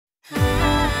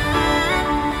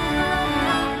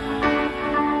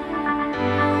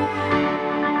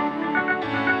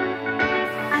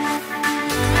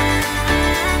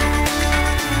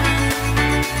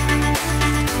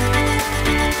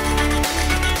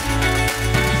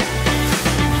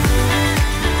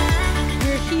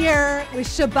With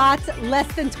Shabbat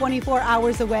less than 24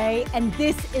 hours away, and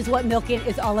this is what Milken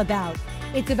is all about.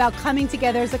 It's about coming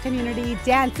together as a community,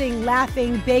 dancing,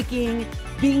 laughing, baking,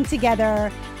 being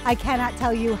together. I cannot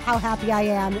tell you how happy I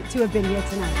am to have been here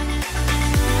tonight.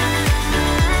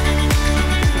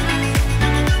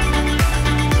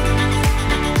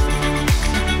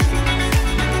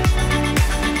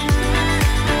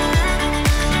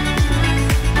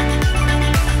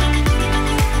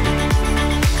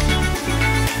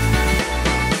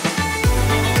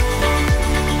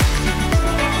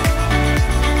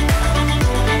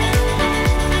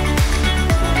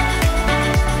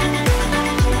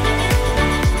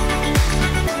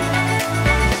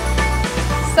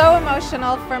 So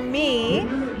emotional for me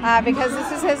because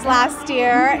this is his last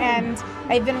year and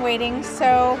I've been waiting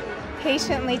so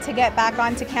patiently to get back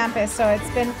onto campus, so it's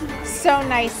been so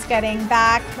nice getting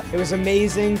back. It was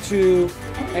amazing to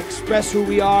express who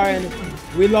we are, and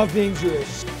we love being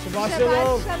Jewish. Shabbat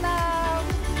shalom. Shalom.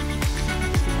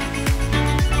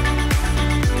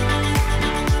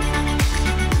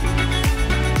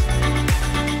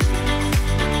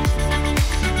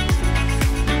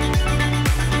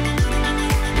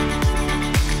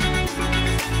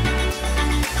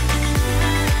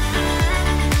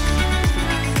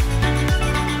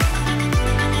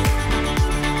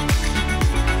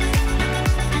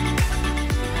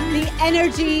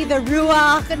 Energy, the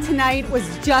ruach tonight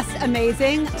was just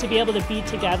amazing. To be able to be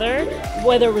together,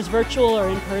 whether it was virtual or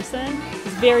in person,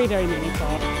 is very, very meaningful.